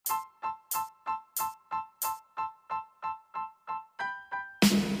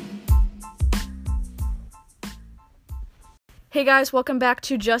Hey guys, welcome back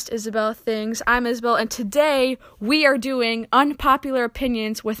to Just Isabel Things. I'm Isabel, and today we are doing unpopular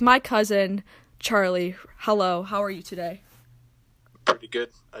opinions with my cousin, Charlie. Hello, how are you today? Pretty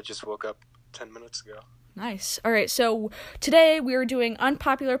good. I just woke up 10 minutes ago. Nice. All right, so today we are doing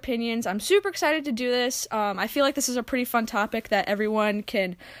unpopular opinions. I'm super excited to do this. I feel like this is a pretty fun topic that everyone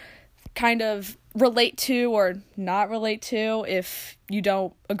can kind of relate to or not relate to if you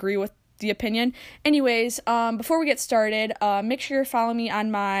don't agree with the opinion. Anyways, before we get started, make sure you follow me on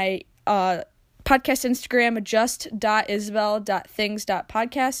my podcast Instagram,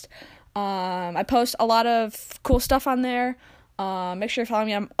 just.isabel.things.podcast. I post a lot of cool stuff on there. Make sure you follow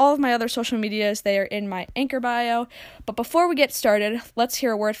me on all of my other social medias. They are in my Anchor bio. But before we get started, let's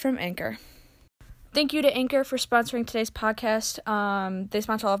hear a word from Anchor. Thank you to Anchor for sponsoring today's podcast. They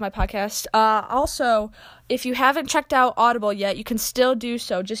sponsor all of my podcasts. Also, if you haven't checked out Audible yet, you can still do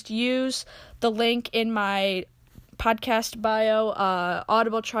so. Just use the link in my podcast bio,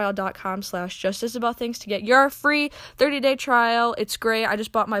 audibletrial.com/justisabelthings to get your free 30-day trial. It's great. I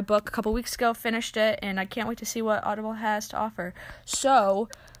just bought my book a couple weeks ago, finished it, and I can't wait to see what Audible has to offer. So,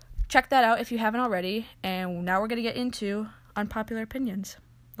 check that out if you haven't already. And now we're going to get into unpopular opinions.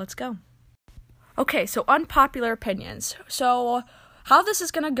 Let's go. Okay, so unpopular opinions. So how this is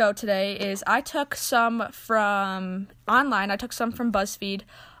going to go today is I took some from online. I took some from BuzzFeed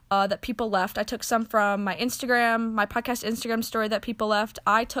that people left. I took some from my Instagram, my podcast Instagram story that people left.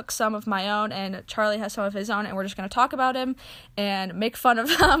 I took some of my own, and Charlie has some of his own, and we're just going to talk about him and make fun of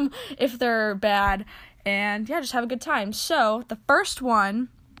them if they're bad. And yeah, just have a good time. So the first one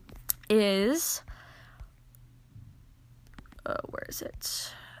is... where is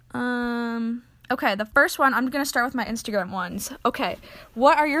it? Okay, the first one, I'm going to start with my Instagram ones. Okay,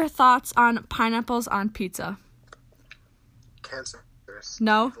 what are your thoughts on pineapples on pizza? Cancerous.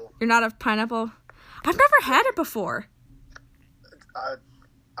 No? Evil. You're not a pineapple? I've never had it before. I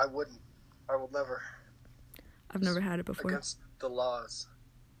wouldn't. I will never. I've never had it before. Against the laws.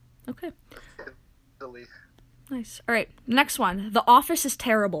 Okay. Italy. Nice. All right, next one. The Office is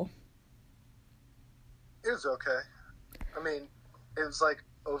terrible. It was okay. I mean, it was like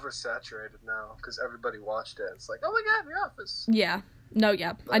oversaturated now because everybody watched it. It's like, oh my god, The Office. Yeah. No,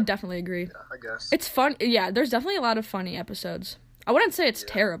 yeah. But, I definitely agree. Yeah, I guess. It's fun. Yeah, there's definitely a lot of funny episodes. I wouldn't say it's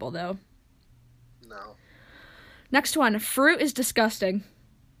terrible, though. No. Next one. Fruit is disgusting.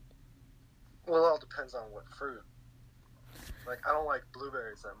 Well, it all depends on what fruit. Like, I don't like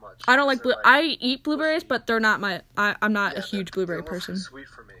blueberries that much. I don't like I eat blueberries, but they're not my... I'm not a huge blueberry person. They're sweet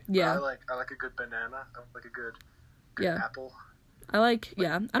for me. Yeah. I like a good banana. I like a good apple. I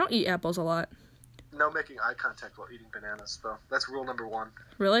don't eat apples a lot. No making eye contact while eating bananas, though. That's rule number 1.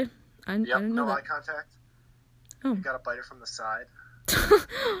 Really? I didn't know no that. eye contact. Oh. You gotta bite it from the side.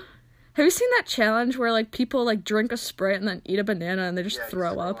 Have you seen that challenge where, like, people, like, drink a Sprite and then eat a banana and they just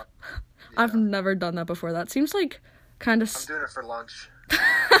throw up? Yeah. I've never done that before. That seems like kind of... I'm doing it for lunch.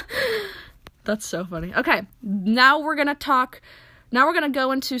 That's so funny. Okay, now we're gonna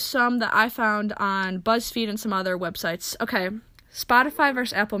go into some that I found on BuzzFeed and some other websites. Okay, Spotify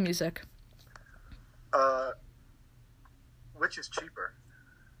versus Apple Music. Which is cheaper?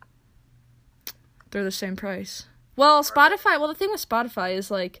 They're the same price. Well, Spotify, the thing with Spotify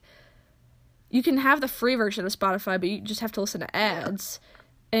is, like, you can have the free version of Spotify, but you just have to listen to ads.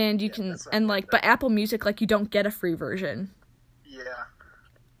 And you can, and, like, but Apple Music, like, you don't get a free version. Yeah.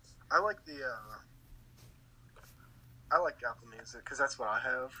 I like Apple Music, because that's what I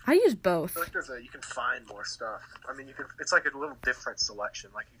have. I use both. I feel like you can find more stuff. I mean, it's like a little different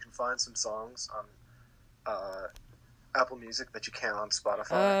selection. Like, you can find some songs on, Apple Music that you can't on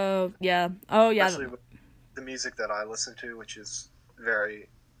Spotify. Oh, yeah. Oh, yeah. Especially with the music that I listen to, which is very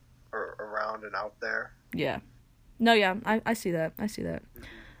around and out there. Yeah. No, yeah, I see that. Okay.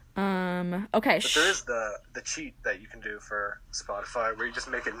 But there is the cheat that you can do for Spotify where you just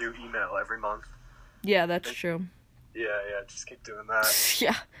make a new email every month. Yeah, that's true. Yeah, just keep doing that.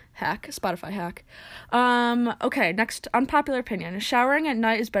 Yeah, Spotify hack. Okay, next, unpopular opinion. Showering at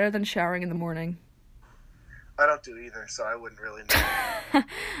night is better than showering in the morning. I don't do either, so I wouldn't really know.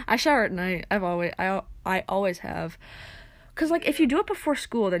 I shower at night. I always have. Because, like, if you do it before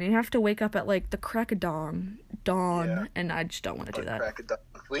school, then you have to wake up at, like, the crack of dawn, and I just don't want to do that. Crack of dawn.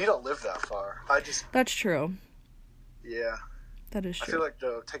 Well, you don't live that far. That's true. Yeah. That is true. I feel like,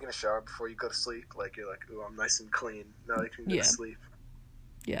 though, taking a shower before you go to sleep, like, you're like, ooh, I'm nice and clean. Now you can go to sleep.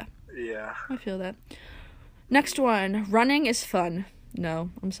 Yeah. Yeah. I feel that. Next one. Running is fun. No,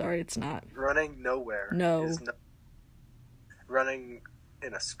 I'm sorry, it's not. Running nowhere. No. Running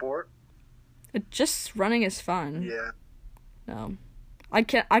in a sport? Running is fun. Yeah. No. I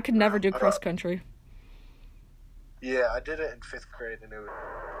could never do cross country. Yeah, I did it in 5th grade, and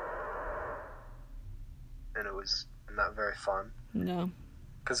it was not very fun. No.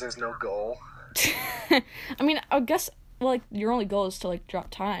 Because there's no goal. I mean, I guess, well, like, your only goal is to, like,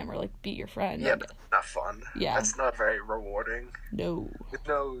 drop time or, like, beat your friend. Yeah, but it's not fun. Yeah. That's not very rewarding. No. With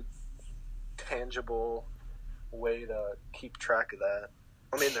no tangible way to keep track of that.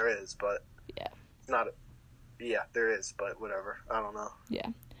 I mean, there is, but... Yeah. It's not... Yeah, there is, but whatever. I don't know. Yeah.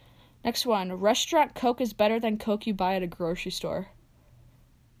 Next one. Restaurant Coke is better than Coke you buy at a grocery store.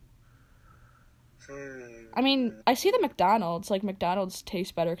 I mean, I see the McDonald's. Like, McDonald's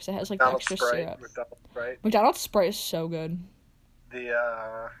tastes better because it has, like, McDonald's extra Sprite, syrup. McDonald's Sprite. McDonald's Sprite is so good.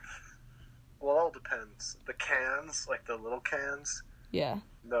 Well, it all depends. The cans, like the little cans, Yeah.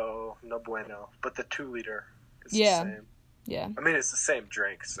 no bueno. But the 2-liter is Yeah. the same. Yeah. I mean, it's the same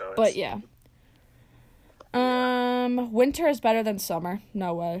drink, so it's... But, yeah. Winter is better than summer.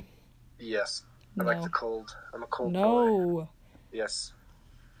 No way. Yes. I No. like the cold. I'm a cold boy. No. Yes.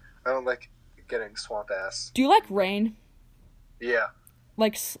 I don't like getting swamp ass. Do you like rain? Yeah.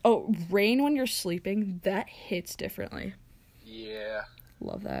 Like, rain when you're sleeping, that hits differently. Yeah.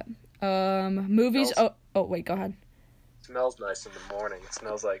 Love that. Movies. Smells- Oh, wait, go ahead. It smells nice in the morning. It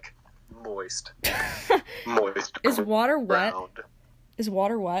smells like moist. Moist. Is water wet? Ground. Is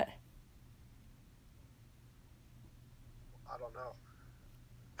water wet? I don't know.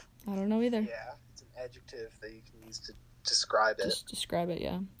 I don't know either. Yeah, it's an adjective that you can use to describe it. Just describe it,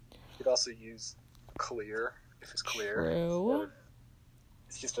 yeah. You could also use clear if it's clear. True. Or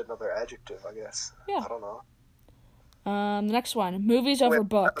it's just another adjective, I guess. Yeah. I don't know. The next one. Movies over Wait, I have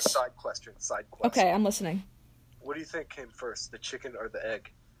books. a side question. Okay, I'm listening. What do you think came first, the chicken or the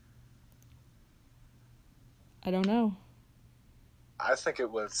egg? I don't know. I think it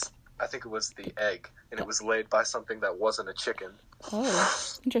was the egg, and it was laid by something that wasn't a chicken.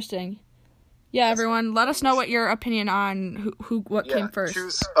 Oh, interesting. Yeah, everyone, let us know what your opinion on what came first.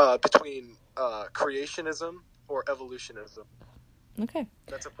 Choose between creationism or evolutionism. Okay.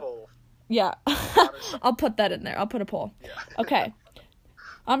 That's a poll. Yeah. I'll put that in there. I'll put a poll. Yeah. Okay.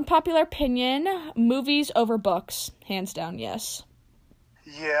 Unpopular opinion, movies over books. Hands down, yes.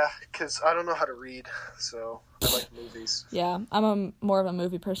 Yeah, because I don't know how to read, so I like movies. Yeah, I'm more of a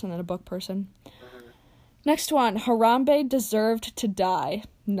movie person than a book person. Mm-hmm. Next one, Harambe deserved to die.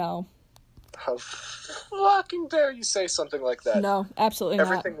 No. How fucking dare you say something like that? No, absolutely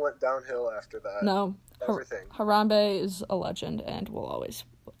Everything went downhill after that. not. No. Everything. Harambe is a legend and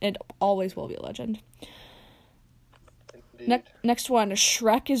always will be a legend. Indeed. Next one,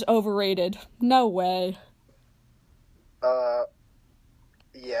 Shrek is overrated. No way.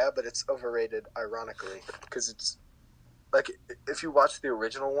 Yeah, but it's overrated, ironically, because it's, like, if you watch the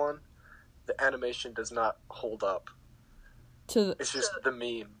original one, the animation does not hold up. It's just the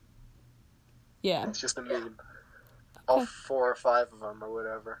meme. Yeah. It's just a meme. All 4 or 5 of them, or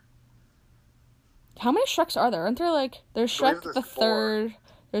whatever. How many Shreks are there? Aren't there, like, there's Shrek there's the 4. third,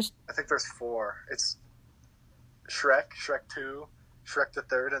 I think there's 4. It's Shrek, Shrek 2, Shrek the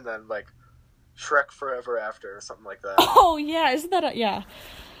third, and then, like, Shrek Forever After, or something like that. Oh, yeah, isn't that yeah.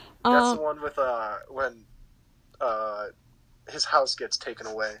 That's the one with, when, his house gets taken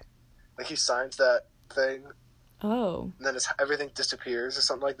away. Like, he signs that thing, Oh. and then everything disappears, or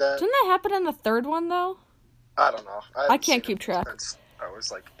something like that. Didn't that happen in the third one, though? I don't know. I can't keep track. Since I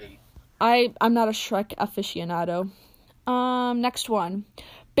was, like, 8. I'm not a Shrek aficionado. Next one.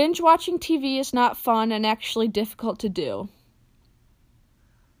 Binge watching TV is not fun and actually difficult to do.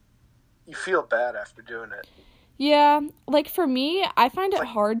 You feel bad after doing it. Yeah, like for me, I find it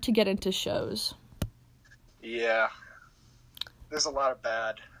hard to get into shows. Yeah. There's a lot of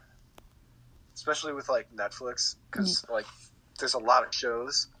bad. Especially with, like, Netflix. Because, like, there's a lot of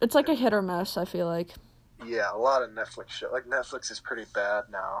shows. It's like a hit or miss, I feel like. Yeah, a lot of Netflix shows. Like, Netflix is pretty bad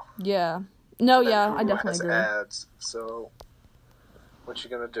now. Yeah. No, And then yeah, Hulu I definitely has agree. ads, so what you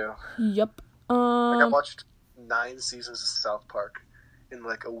gonna do? Yep. Like, I watched 9 seasons of South Park in,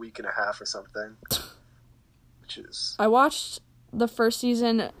 like, a week and a half or something. Which is... I watched the first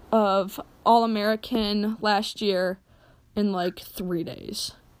season of All American last year in, like, 3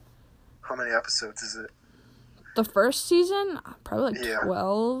 days. How many episodes is it? The first season? Probably, like,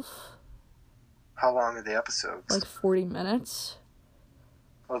 12. How long are the episodes? Like, 40 minutes.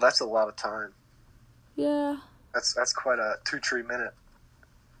 Well, that's a lot of time. Yeah. That's quite a 2-3 minute.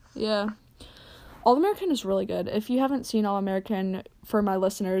 Yeah. All American is really good. If you haven't seen All American, for my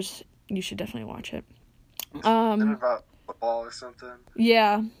listeners, you should definitely watch it. Isn't it about football or something?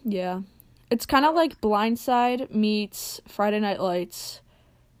 Yeah. It's kind of like Blindside meets Friday Night Lights.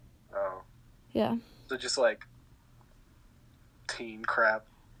 Oh. Yeah. So just, like, teen crap.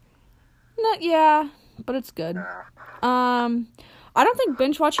 Yeah. but it's good. Nah. I don't think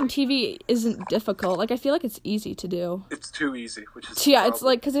binge watching TV isn't difficult. Like, I feel like it's easy to do. It's too easy, which is it's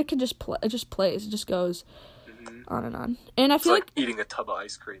like, because it can just play. It just plays. It just goes on and on. And I feel like eating a tub of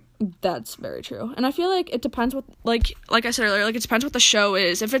ice cream. That's very true. And I feel like it depends what, like I said earlier, like, it depends what the show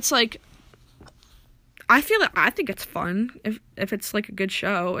is. If it's like, I think it's fun if it's like a good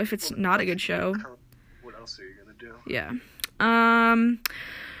show. If it's not a good show, what else are you gonna do? Yeah.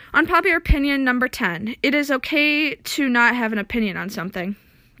 Unpopular opinion number 10. It is okay to not have an opinion on something.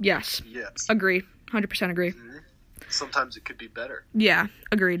 Yes. Yes. Agree. 100% agree. Mm-hmm. Sometimes it could be better. Yeah,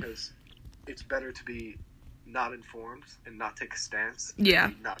 agreed. Because it's better to be not informed and not take a stance. Yeah.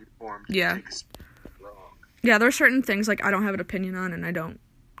 Than not informed. Yeah. And take a stance wrong. Yeah, there are certain things like I don't have an opinion on, and I don't.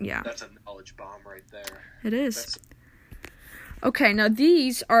 Yeah. That's a knowledge bomb right there. It is. Okay, now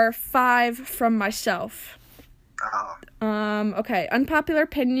these are 5 from myself. Okay, unpopular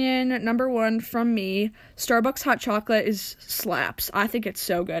opinion number 1 from me. Starbucks hot chocolate is slaps. I think it's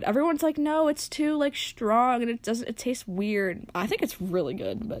so good. Everyone's like, no, it's too, like, strong, and it tastes weird. I think it's really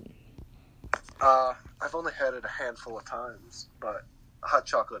good, but... I've only had it a handful of times, but hot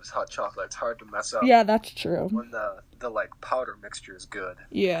chocolate is hot chocolate. It's hard to mess up. Yeah, that's true. When the like, powder mixture is good.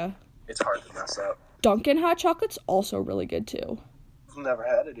 Yeah. It's hard to mess up. Dunkin' hot chocolate's also really good, too. I've never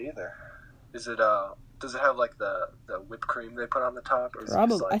had it either. Is it, does it have, like, the whipped cream they put on the top? Or is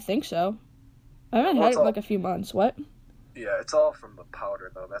Probably. it just, like... I think so. I haven't had it in, like, a few months. What? Yeah, it's all from the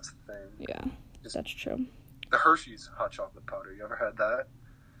powder, though. That's the thing. Yeah, that's true. The Hershey's hot chocolate powder. You ever had that?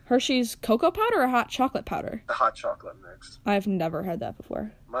 Hershey's cocoa powder or hot chocolate powder? The hot chocolate mix. I've never had that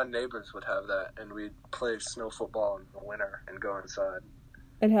before. My neighbors would have that, and we'd play snow football in the winter and go inside.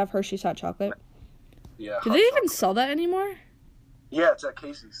 And have Hershey's hot chocolate? Yeah. Do they even sell that anymore? Yeah, it's at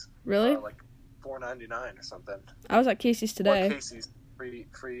Casey's. Really? Like $4.99 or something. I was at Casey's today. Or Casey's. Free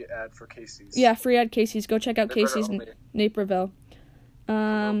ad for Casey's. Yeah, free ad Casey's. Go check out Casey's in Naperville.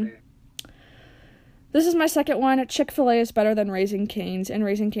 This is my second one. Chick-fil-A is better than Raising Cane's, and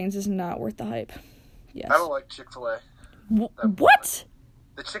Raising Cane's is not worth the hype. Yes. I don't like Chick-fil-A. What?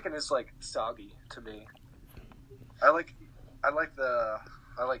 The chicken is, like, soggy to me. I like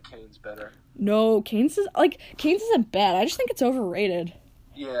Cane's better. No, Cane's isn't bad. I just think it's overrated.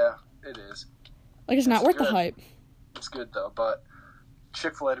 Yeah, it is. Like, it's not worth the hype. It's good, though, but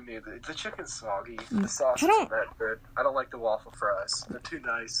Chick-fil-A to me, the chicken's soggy. The sauce isn't that good. I don't like the waffle fries. They're too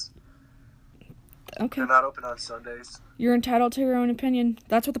nice. Okay. They're not open on Sundays. You're entitled to your own opinion.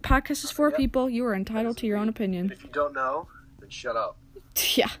 That's what the podcast is for, people. You are entitled to your own opinion. And if you don't know, then shut up.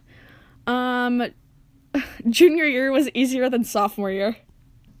 Yeah. Junior year was easier than sophomore year.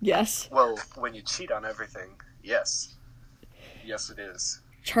 Yes. Well, when you cheat on everything, yes. Yes, it is.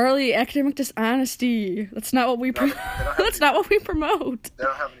 Charlie, academic dishonesty. That's not what we promote. That's not what we promote. They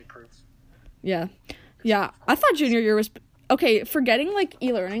don't have any proof. Yeah. Yeah. I thought junior year was... Okay, forgetting, like,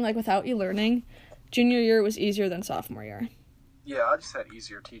 e-learning, like, without e-learning, junior year was easier than sophomore year. Yeah, I just had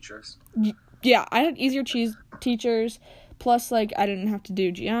easier teachers. Yeah, I had easier teachers, plus, like, I didn't have to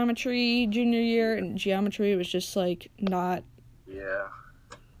do geometry junior year, and geometry was just, like, not... Yeah.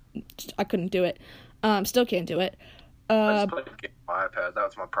 I couldn't do it. Still can't do it. I just played a game on my iPad. That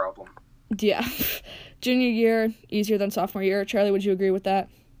was my problem. Yeah. Junior year, easier than sophomore year. Charlie, would you agree with that?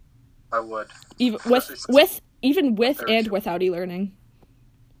 I would. Even with and without e-learning.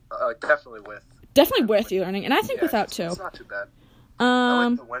 Definitely with. Definitely with e-learning, and I think without too. It's not too bad. I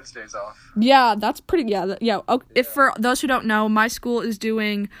like the Wednesdays off. Yeah, that's pretty. Yeah. Okay, if for those who don't know, my school is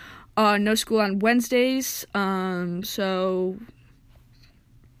doing no school on Wednesdays. So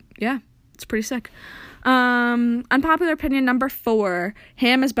yeah, it's pretty sick. Unpopular opinion number 4: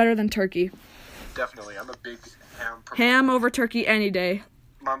 ham is better than turkey. Definitely, I'm a big ham proponent. Ham over turkey any day.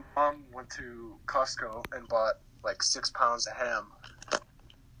 My mom went to Costco and bought like 6 pounds of ham.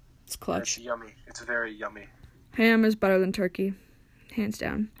 It's clutch. It's yummy. It's very yummy. Ham is better than turkey, hands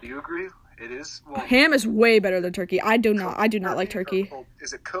down. Do you agree? It is. Well, ham is way better than turkey. I do not like turkey.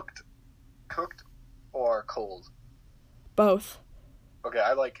 Is it cooked or cold? Both. Okay,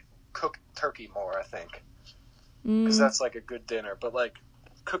 I like cooked turkey more, I think, because that's like a good dinner. But like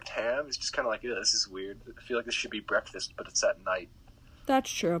cooked ham is just kind of like, ew, this is weird. I feel like this should be breakfast, but it's at night.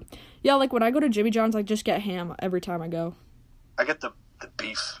 That's true. Yeah, like when I go to Jimmy John's, I just get ham every time I go. I get the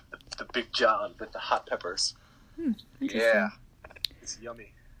beef, the Big John with the hot peppers. Yeah, it's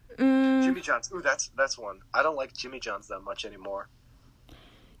yummy. Jimmy John's. Ooh, that's one. I don't like Jimmy John's that much anymore.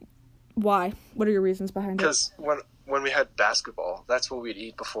 Why? What are your reasons behind it? Because when we had basketball, that's what we'd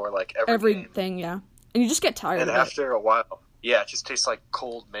eat before like every game. Yeah. And you just get tired of it. And after a while, yeah, it just tastes like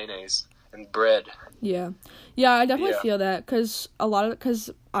cold mayonnaise. and bread. Yeah, I definitely feel that because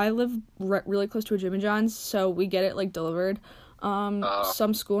I live really close to a Jimmy John's, so we get it like delivered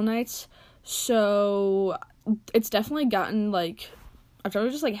some school nights. So it's definitely gotten like I've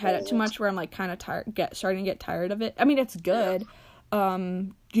probably just like had it too much where I'm like kind of starting to get tired of it. I mean, it's good. Yeah.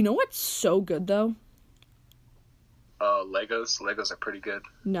 You know what's so good though? Legos are pretty good.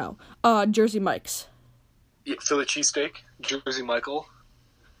 No. Jersey Mike's. Yeah, Philly cheesesteak, Jersey Michael.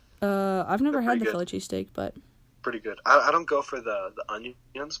 I've never had the Philly cheesesteak, but pretty good. I don't go for the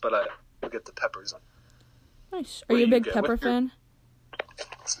onions, but I get the peppers. Nice. Are you a big pepper fan?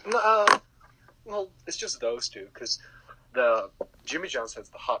 Well, it's just those two, because the Jimmy John's has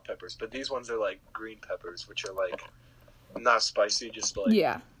the hot peppers, but these ones are like green peppers, which are like not spicy, just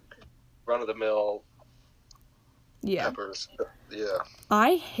like run of the mill. Yeah. Peppers. Yeah.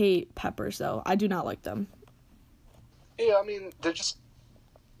 I hate peppers though. I do not like them. Yeah, I mean they're just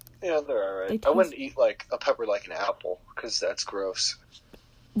they're alright. I wouldn't eat like a pepper like an apple because that's gross.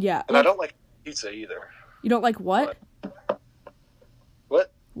 Yeah. And I don't like pizza either. You don't like what?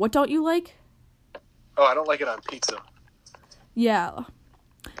 What? What don't you like? Oh, I don't like it on pizza. Yeah.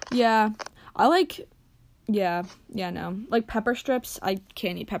 Yeah. I like... Yeah, no. Like pepper strips, I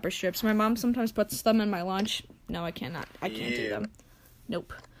can't eat pepper strips. My mom sometimes puts them in my lunch. No, I cannot. I can't do them.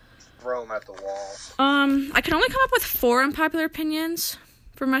 Nope. Throw them at the wall. I can only come up with 4 unpopular opinions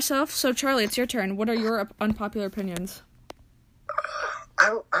for myself. So, Charlie, it's your turn. What are your unpopular opinions?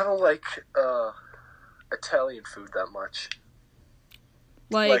 I don't like Italian food that much.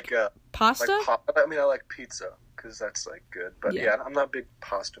 Like pasta? I mean, I like pizza because that's like good. But yeah, I'm not a big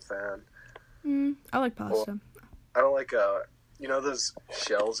pasta fan. I like pasta. I don't like you know those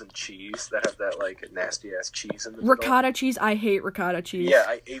shells and cheese that have that like nasty ass cheese in the middle? Ricotta cheese. I hate ricotta cheese. Yeah,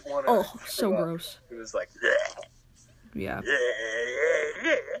 I ate one. Oh, so gross. It was like. Yeah.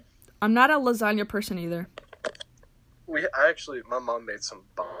 I'm not a lasagna person either. My mom made some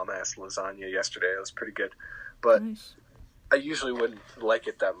bomb ass lasagna yesterday. It was pretty good, but nice. I usually wouldn't like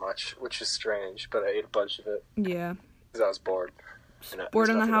it that much, which is strange. But I ate a bunch of it. Yeah. Because I was bored. Bored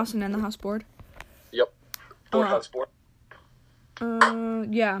in the house and in the house bored? Yep. House bored.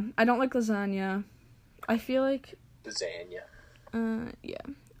 Yeah. I don't like lasagna. I feel like... Lasagna. Yeah.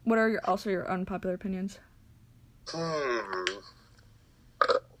 What are your unpopular opinions?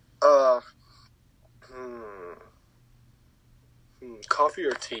 Coffee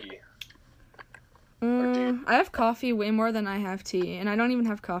or tea? I have coffee way more than I have tea, and I don't even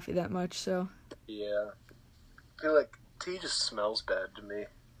have coffee that much, so... Yeah. I feel like tea just smells bad to me.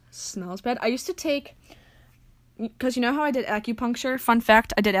 Smells bad? I used to take... Because you know how I did acupuncture? Fun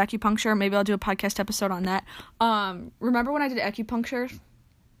fact, I did acupuncture. Maybe I'll do a podcast episode on that. Remember when I did acupuncture?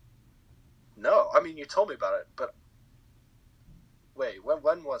 No. I mean, you told me about it, but... Wait,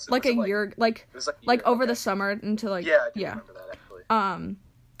 when was it? Like was a year... It was like a year, over the summer into like... Yeah, I do remember that, actually.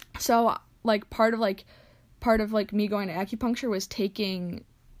 So, like, part of me going to acupuncture was taking...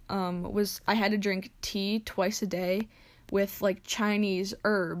 I had to drink tea twice a day with, like, Chinese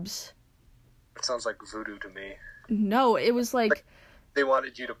herbs. It sounds like voodoo to me. No, it was like they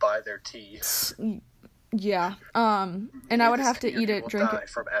wanted you to buy their tea. Yeah. And I would have to eat it, drink it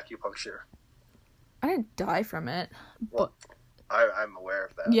from acupuncture. I didn't die from it. Well, but I'm aware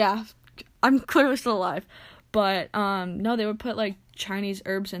of that. Yeah. I'm clearly still alive. But no, they would put like Chinese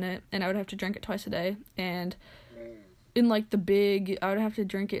herbs in it, and I would have to drink it twice a day. And in like I would have to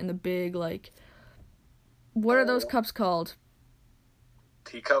drink it in the big like, what are those cups called?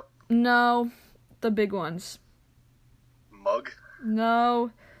 Teacup? No, the big ones. Mug? No,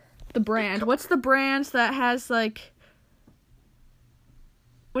 the brand. What's the brand that has like?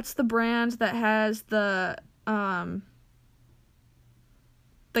 What's the brand that has the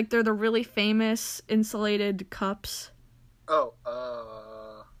like they're the really famous insulated cups? Oh,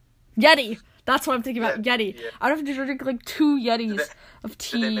 Yeti. That's what I'm thinking about. Yeah, Yeti. yeah. I'd have to drink like 2 Yetis of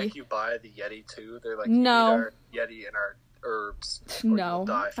tea. Did they make you buy the Yeti too? They're like, no. Our Yeti and our herbs. No,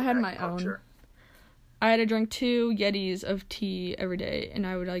 I had my own. I had to drink 2 Yetis of tea every day, and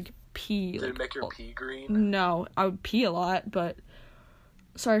I would like pee. Did it make your pee green? No, I would pee a lot, but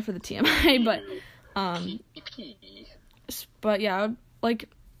sorry for the TMI, but pee. But yeah,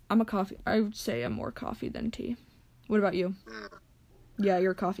 I would say I'm more coffee than tea. What about you? Yeah,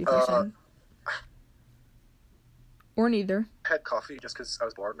 you're a coffee person. Or neither. I had coffee just because I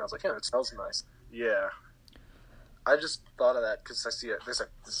was bored, and I was like, yeah, it smells nice. Yeah. I just thought of that because I see there's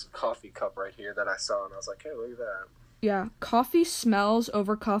this coffee cup right here that I saw, and I was like, hey, look at that. Yeah, coffee smells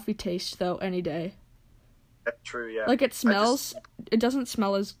over coffee tastes, though, any day. That's true, yeah. Like, it smells, it doesn't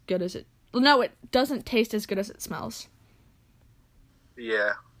smell as good as it... No, it doesn't taste as good as it smells.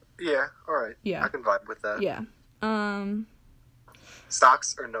 Yeah. Yeah, alright. Yeah. I can vibe with that. Yeah.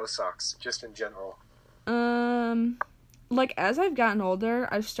 Socks or no socks, just in general? Like, as I've gotten older,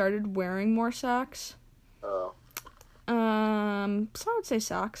 I've started wearing more socks. Oh. So I would say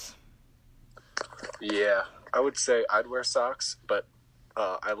socks. Yeah, I would say I'd wear socks, but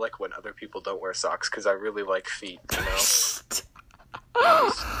I like when other people don't wear socks because I really like feet, you know?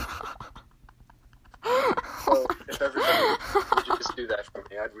 So if everybody would just do that for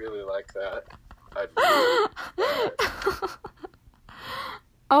me, I'd really like that.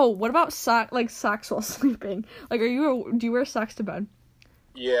 Oh, what about socks while sleeping? Like, do you wear socks to bed?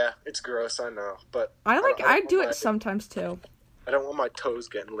 Yeah, it's gross, I know, but I do it sometimes too. I don't want my toes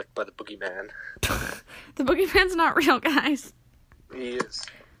getting licked by the boogeyman. The boogeyman's not real, guys. He is.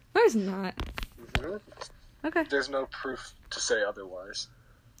 No, he's not. Mm-hmm. Okay. There's no proof to say otherwise.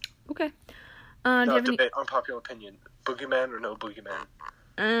 Okay. No, do you have debate, unpopular opinion. Boogeyman or no boogeyman?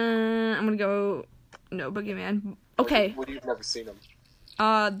 I'm gonna go no boogeyman. Okay. What you've never seen him?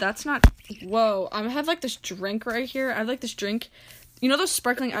 That's not... Whoa, I have, like, this drink right here. I have, like, this drink. You know those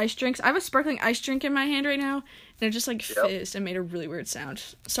sparkling ice drinks? I have a sparkling ice drink in my hand right now, and it just, like, fizzed and made a really weird sound.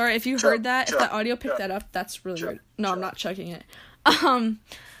 Sorry, if you heard that, if the audio picked that up, that's really weird. No, I'm not checking it.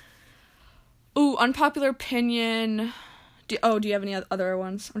 Ooh, unpopular opinion. Do you have any other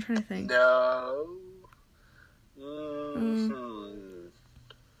ones? I'm trying to think. No.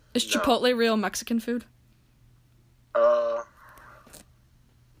 Is Chipotle real Mexican food?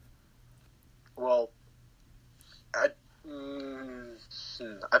 Well,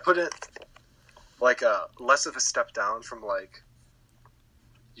 I put it like less of a step down from like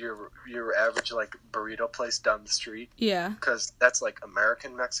your average like burrito place down the street. Yeah. Because that's like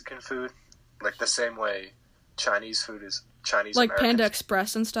American Mexican food, like the same way Chinese food is Chinese. Like American Panda food.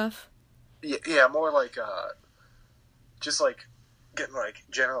 Express and stuff. Yeah, more like just like getting like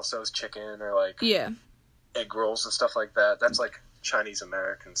General Tso's chicken or like egg rolls and stuff like that. That's like Chinese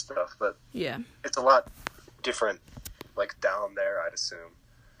American stuff, but it's a lot different like down there, I'd assume.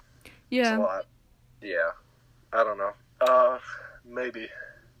 Yeah. It's a lot. Yeah. I don't know. Maybe.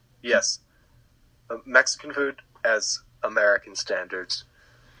 Yes. Mexican food as American standards.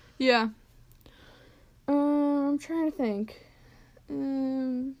 Yeah. I'm trying to think.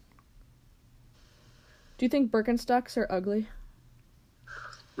 Do you think Birkenstocks are ugly?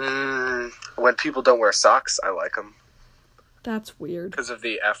 When people don't wear socks, I like them. That's weird. Because of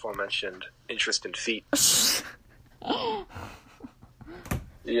the aforementioned interest in feet.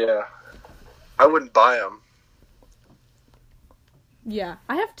 Yeah. I wouldn't buy them. Yeah,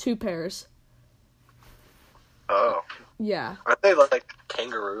 I have 2 pairs. Oh. Yeah. Aren't they like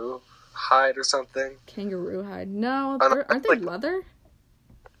kangaroo hide or something? Kangaroo hide. No, aren't they like, leather?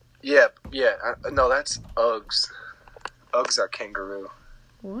 Yeah. No, that's Uggs. Uggs are kangaroo.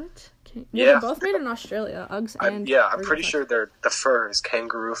 What? Yeah. They're both made in Australia. Uggs and... I'm pretty sure the fur is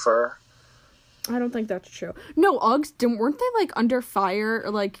kangaroo fur. I don't think that's true. No, Uggs weren't they like under fire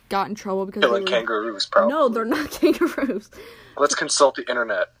or like got in trouble because killing kangaroos? Probably. No, they're not kangaroos. Let's consult the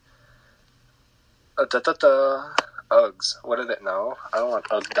internet. Uggs. What are they? No, I don't want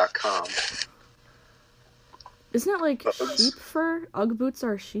Ugg.com. Isn't it like sheep fur? Ugg boots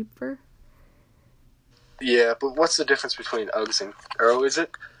are sheep fur. Yeah, but what's the difference between Uggs and... Or is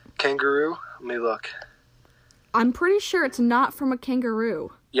it kangaroo? Let me look. I'm pretty sure it's not from a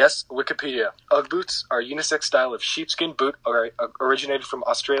kangaroo. Yes, Wikipedia. Ugg boots are a unisex style of sheepskin boot originated from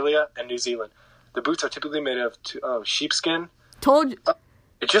Australia and New Zealand. The boots are typically made of sheepskin. Told you.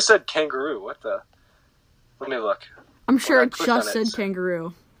 It just said kangaroo. What the... Let me look. I'm sure it just said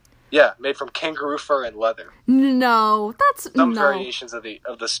kangaroo. Yeah, made from kangaroo fur and leather. No, that's... Some variations of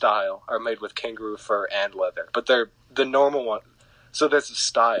the style are made with kangaroo fur and leather. But they're the normal one. So there's a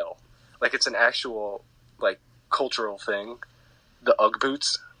style. Like, it's an actual, like, cultural thing. The Ugg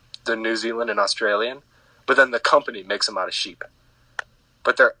boots, the New Zealand and Australian. But then the company makes them out of sheep.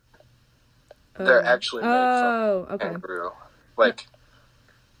 But they're actually made from kangaroo. Like,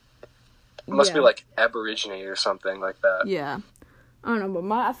 it must be like Aborigine or something like that. Yeah. I don't know,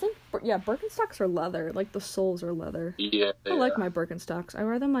 but I think Birkenstocks are leather. Like, the soles are leather. Yeah. I like my Birkenstocks. I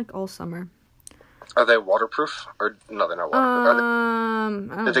wear them, like, all summer. Are they waterproof? Or, no, they're not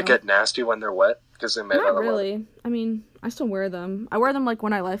waterproof. Do they get nasty when they're wet? Because they're made out of leather? Not really. I mean, I still wear them. I wear them, like,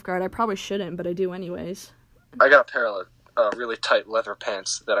 when I lifeguard. I probably shouldn't, but I do anyways. I got a pair of really tight leather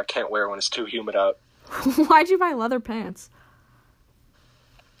pants that I can't wear when it's too humid out. Why'd you buy leather pants?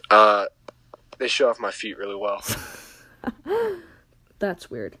 They show off my feet really well.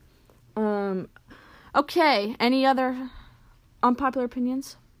 That's weird. Okay, any other unpopular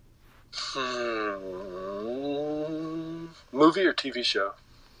opinions? Movie or TV show?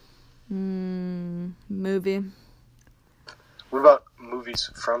 Movie. What about movies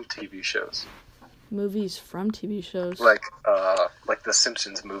from TV shows? Movies from TV shows? Like the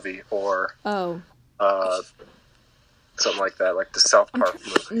Simpsons movie or something like that, like the South Park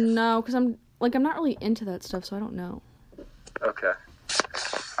movie. No, because I'm not really into that stuff, so I don't know. Okay.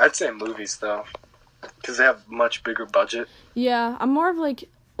 I'd say movies, though, because they have much bigger budget. Yeah, I'm more of like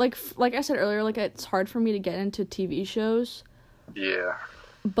I said earlier, like, it's hard for me to get into TV shows. Yeah.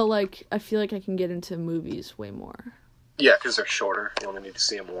 But, like, I feel like I can get into movies way more. Yeah, because they're shorter. You only need to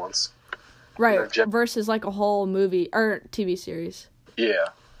see them once. Right, versus, like, a whole movie, or TV series. Yeah.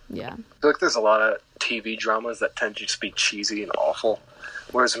 Yeah. I feel like there's a lot of TV dramas that tend to just be cheesy and awful,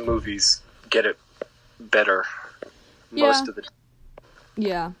 whereas movies get it better most of the time.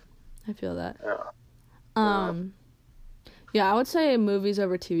 Yeah, I feel that. Yeah. Yeah, I would say movies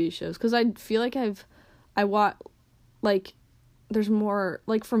over TV shows, because I feel like I watch, like, there's more,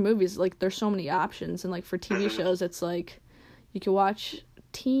 like, for movies, like, there's so many options, and, like, for TV shows, it's, like, you could watch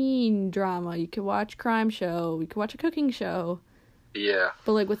teen drama, you could watch crime show, you could watch a cooking show. Yeah.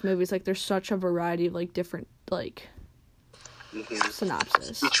 But, like, with movies, like, there's such a variety of, like, different, like,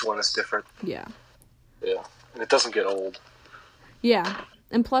 synopsis. Each one is different. Yeah. Yeah. And it doesn't get old. Yeah.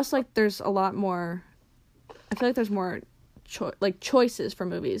 And plus, like, there's a lot more, I feel like there's more, choices for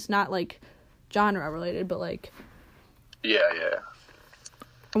movies. Not, like, genre-related, but, like... Yeah.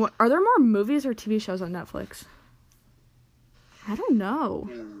 Are there more movies or TV shows on Netflix? I don't know.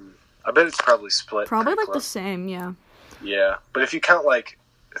 I bet it's probably split. Probably, like, the same, yeah. Yeah, but if you count, like,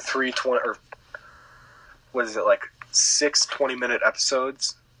 3:20, or what is it, like, 6 20-minute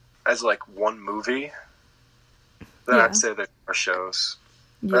episodes as, like, one movie, then I'd say there's more shows.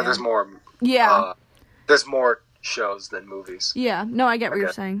 Yeah. Or there's more... Yeah. There's more shows than movies. Yeah, no, I get what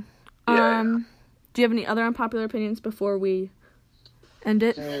you're saying. Yeah. Do you have any other unpopular opinions before we end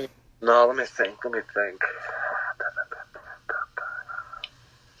it? No, let me think.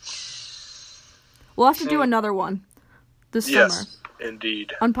 We'll have to do another one this summer. Yes,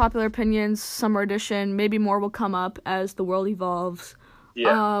 indeed. Unpopular opinions, summer edition. Maybe more will come up as the world evolves.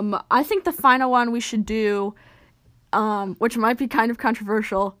 Yeah. I think the final one we should do, which might be kind of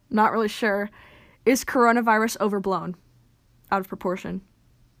controversial, not really sure, is coronavirus overblown, out of proportion?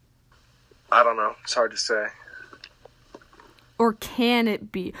 I don't know. It's hard to say. Or can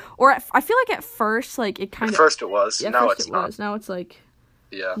it be? Or I feel like at first, like, it kind of... At first it was. Yeah, now first it's it not. was. Now it's, like,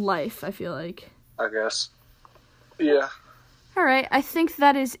 life, I feel like. I guess. Yeah. All right, I think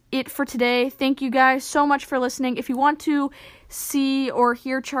that is it for today. Thank you guys so much for listening. If you want to see or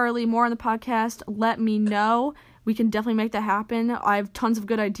hear Charlie more on the podcast, let me know. We can definitely make that happen. I have tons of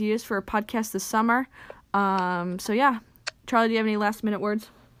good ideas for a podcast this summer. So yeah. Charlie, do you have any last minute words?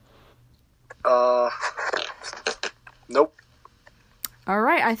 Nope. All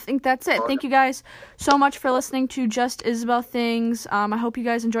right, I think that's it. Thank you guys so much for listening to Just Isabel Things. I hope you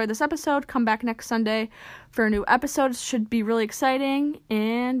guys enjoyed this episode. Come back next Sunday for a new episode. It should be really exciting.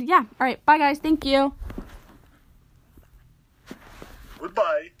 And yeah, all right, bye guys. Thank you.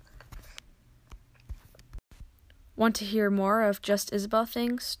 Goodbye. Want to hear more of Just Isabel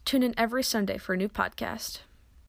Things? Tune in every Sunday for a new podcast.